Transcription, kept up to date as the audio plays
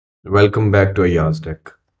Welcome back to Ayaz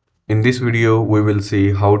Tech. In this video, we will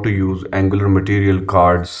see how to use Angular Material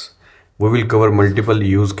cards. We will cover multiple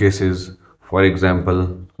use cases. For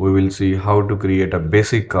example, we will see how to create a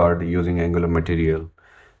basic card using Angular Material.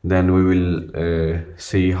 Then we will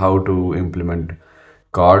see how to implement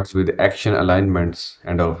cards with action alignments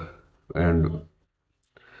and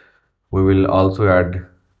we will also add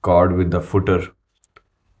card with the footer,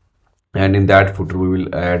 and in that footer we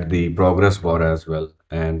will add the progress bar as well,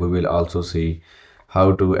 and we will also see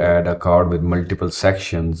how to add a card with multiple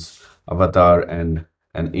sections, avatar and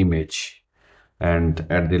an image. And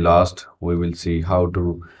at the last we will see how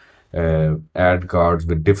to add cards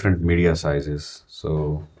with different media sizes.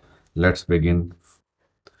 So let's begin.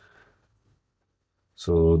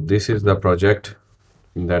 So this is the project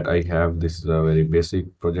that I have. This is a very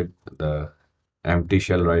basic project, the empty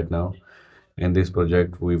shell right now. In this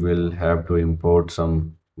project, we will have to import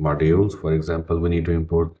some modules. For example, we need to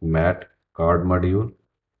import mat card module.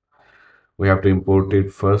 We have to import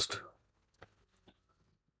it first.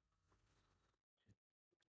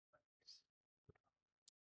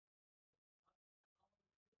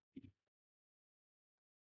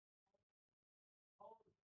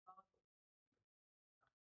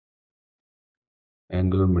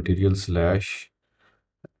 Angular material slash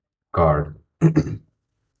card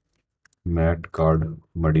mat card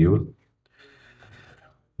module.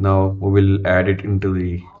 Now we will add it into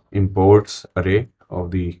the imports array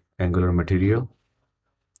of the Angular material.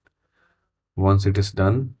 Once it is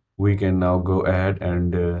done, we can now go ahead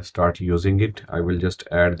and start using it. I will just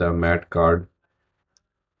add the mat card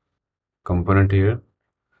component here,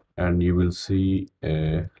 and you will see,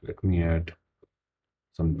 let me add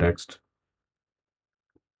some text.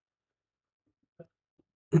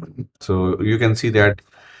 So you can see that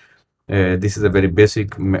this is a very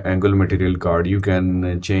basic Angular material card. You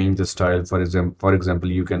can change the style. For example,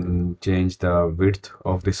 you can change the width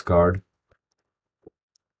of this card.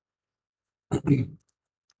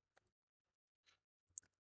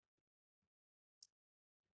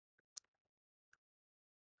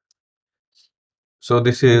 So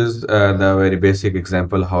this is the very basic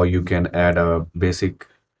example how you can add a basic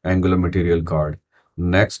Angular material card.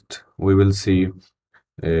 Next, we will see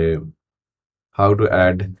uh, how to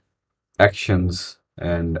add actions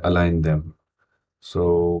and align them.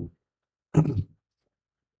 So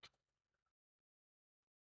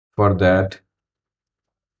for that,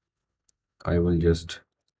 I will just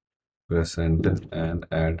press enter and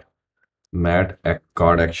add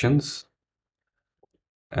card actions.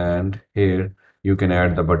 And here you can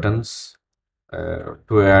add the buttons.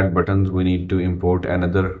 To add buttons, we need to import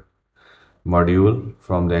another module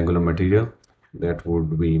from the Angular material. That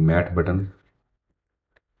would be mat button.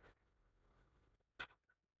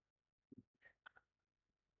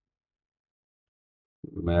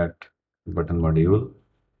 Mat button module.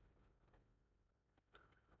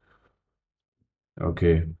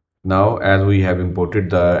 Okay. Now, as we have imported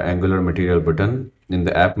the Angular material button in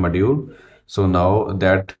the app module, so now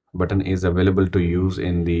that button is available to use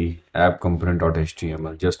in the app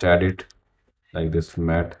component.html. Just add it like this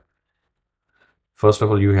mat. First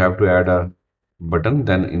of all, you have to add a button.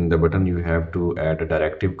 Then in the button, you have to add a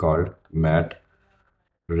directive called mat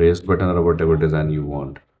raised button or whatever design you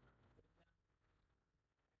want.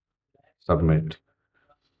 Submit.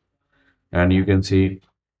 And you can see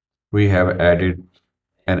we have added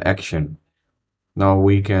an action. Now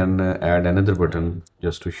we can add another button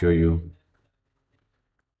just to show you.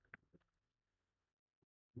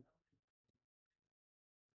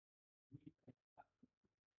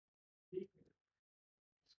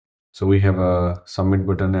 So we have a submit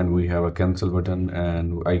button and we have a cancel button,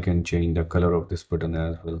 and I can change the color of this button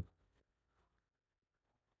as well.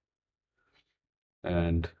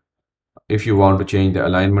 And if you want to change the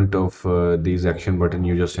alignment of these action button,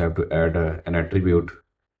 you just have to add an attribute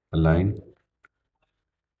align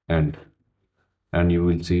and you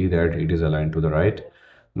will see that it is aligned to the right.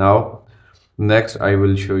 Now, next I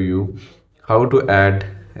will show you how to add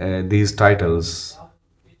these titles.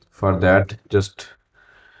 For that, just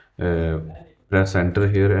uh, press enter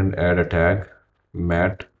here and add a tag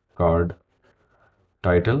mat card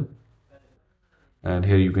title, and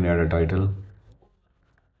here you can add a title.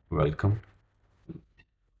 Welcome.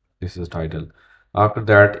 This is title. After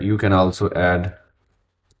that, you can also add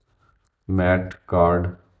mat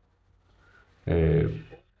card a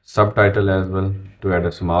subtitle as well to add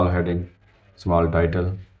a small heading, small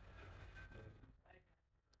title.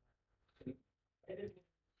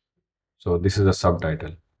 So this is a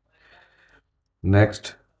subtitle.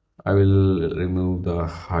 Next, I will remove the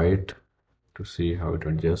height to see how it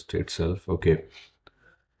adjusts itself. Okay.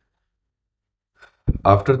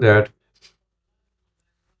 After that,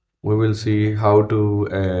 we will see how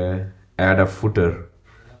to add a footer.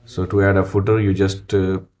 So to add a footer, you just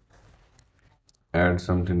add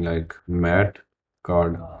something like mat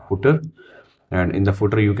card footer, and in the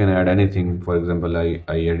footer you can add anything. For example, I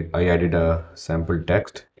added a sample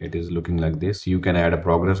text. It is looking like this. You can add a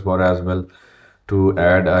progress bar as well. To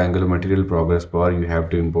add a angular material progress bar, you have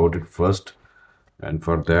to import it first, and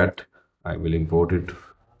for that I will import it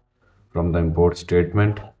from the import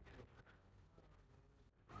statement,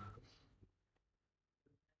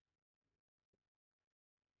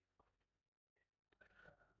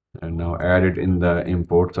 and now add it in the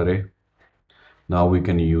imports array. Now we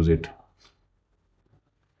can use it.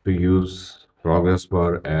 To use progress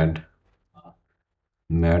bar, add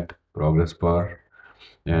net progress bar,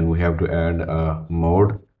 and we have to add a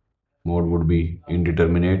mode would be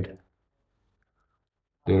indeterminate.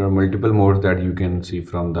 There are multiple modes that you can see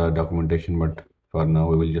from the documentation, but for now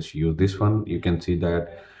we will just use this one. You can see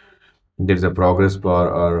that there's a progress bar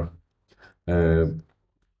or uh,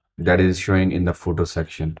 that is showing in the photo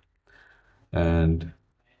section. And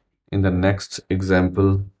in the next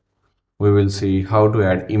example, we will see how to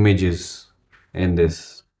add images in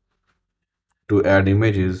this. To add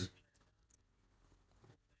images,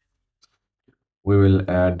 we will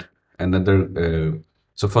add another.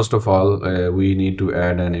 So first of all, we need to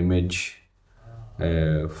add an image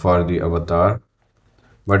for the avatar.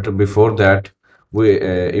 But before that,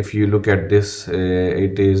 if you look at this,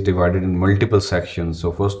 it is divided in multiple sections.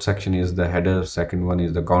 So first section is the header, second one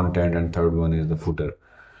is the content, and third one is the footer.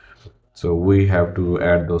 So we have to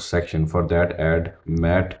add those sections. For that, add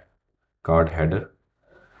mat card header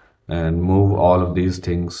and move all of these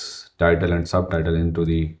things, title and subtitle, into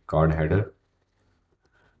the card header.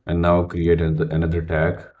 And now create another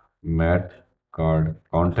tag, mat card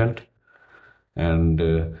content, and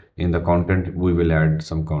in the content we will add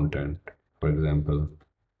some content. For example,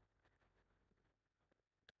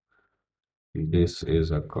 this is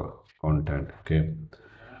a content, okay,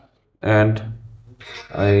 and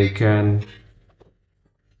I can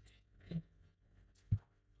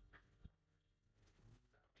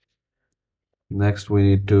next we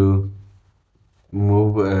need to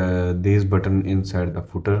move these button inside the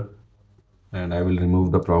footer, and I will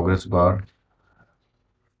remove the progress bar.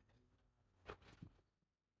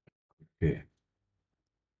 Okay,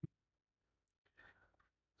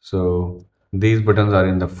 so these buttons are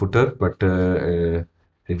in the footer, but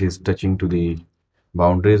it is touching to the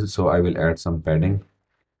boundaries, so I will add some padding.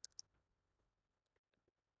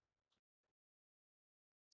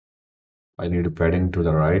 I need a padding to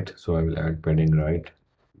the right, so I will add padding right.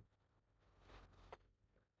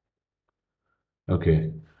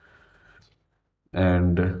 Okay,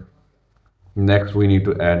 and next we need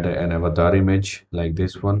to add an avatar image like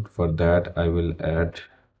this one. For that, I will add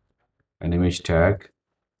an image tag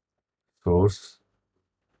source,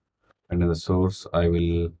 and in the source I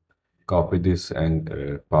will copy this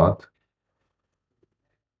and path.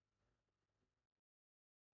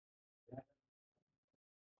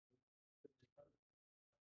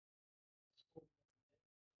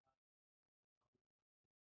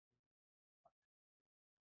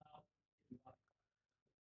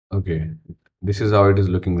 Okay, this is how it is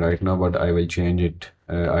looking right now, but I will change it.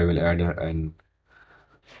 I will add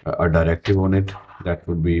a directive on it. That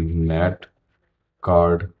would be mat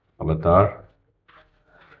card avatar.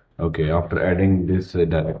 Okay, after adding this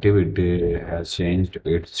directive, it has changed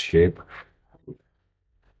its shape.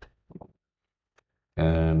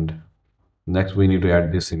 And next we need to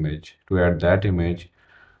add this image. To add that image,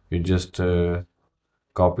 you just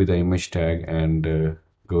copy the image tag and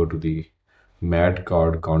go to the mat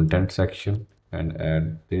card content section and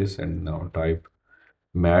add this, and now type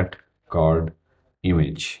mat card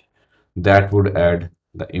image. That would add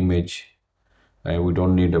the image. We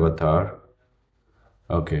don't need avatar.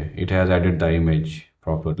 Okay, it has added the image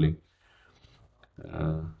properly.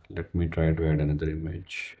 Let me try to add another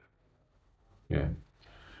image. Yeah.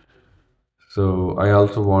 So I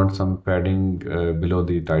also want some padding below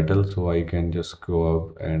the title, so I can just go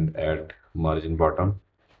up and add margin bottom.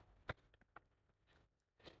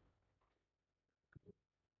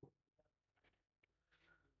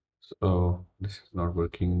 So this is not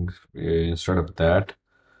working. Instead of that,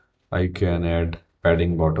 I can add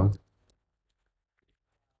padding bottom.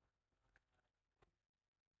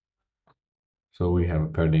 So we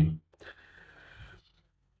have padding.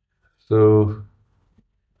 So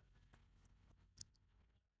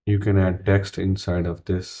you can add text inside of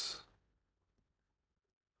this.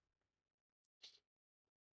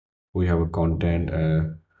 We have a content.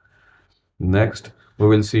 Next, We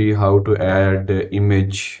will see how to add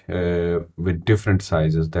image with different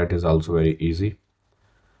sizes. That is also very easy.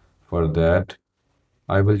 For that,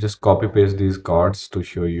 I will just copy paste these cards to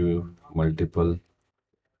show you multiple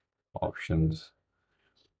options.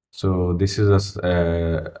 So this is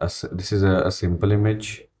this is a simple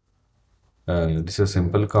image. This is a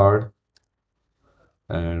simple card,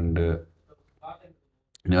 and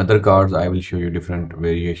in other cards, I will show you different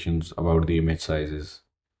variations about the image sizes.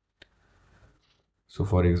 So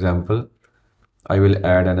for example, I will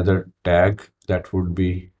add another tag that would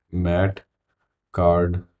be mat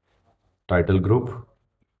card title group,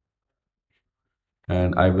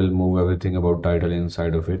 and I will move everything about title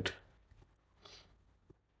inside of it.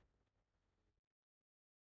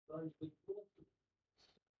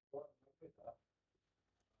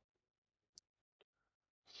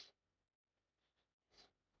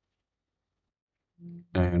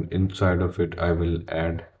 And inside of it, I will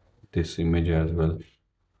add this image as well.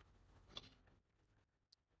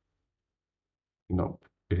 No,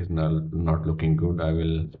 it is not looking good. I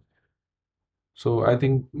will. So I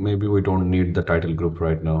think maybe we don't need the title group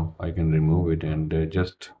right now. I can remove it and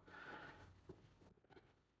just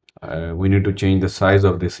we need to change the size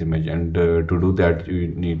of this image, and to do that you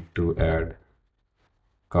need to add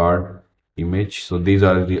card image. So these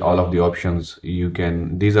are the all of the options you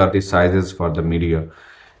can, these are the sizes for the media.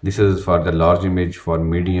 This is for the large image, for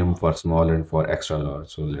medium, for small, and for extra large.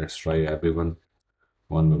 So let's try everyone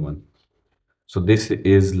one by one. So this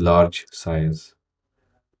is large size,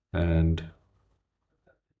 and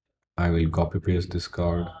I will copy paste this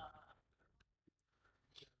card.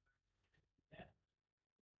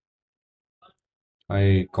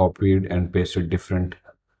 I copied and pasted different.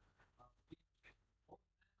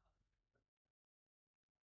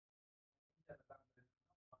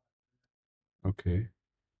 Okay,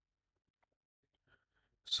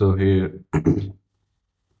 so here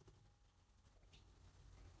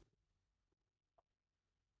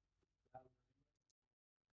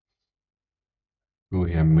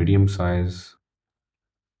we have medium size.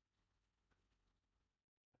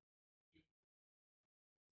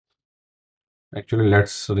 Actually,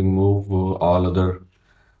 let's remove all other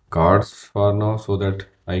cards for now so that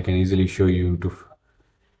I can easily show you to,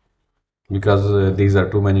 because these are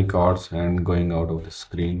too many cards and going out of the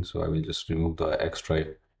screen. So I will just remove the extra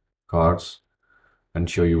cards and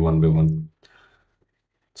show you one by one.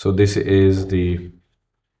 So this is the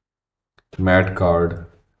mat card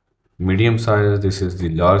medium size, this is the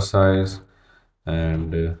large size,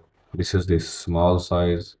 and this is the small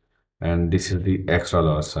size, and this is the extra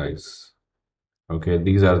large size. Okay,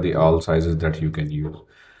 these are the all sizes that you can use.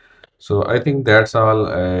 So I think that's all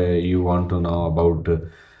you want to know about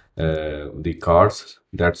the cards.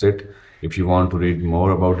 That's it. If you want to read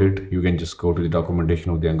more about it, you can just go to the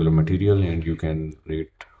documentation of the Angular material and you can read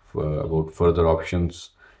about further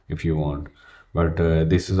options if you want. But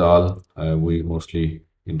this is all we mostly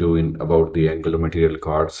do in about the Angular material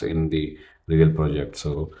cards in the real project.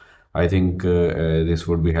 So I think this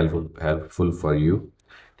would be helpful for you.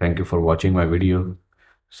 Thank you for watching my video.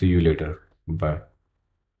 See you later. Bye.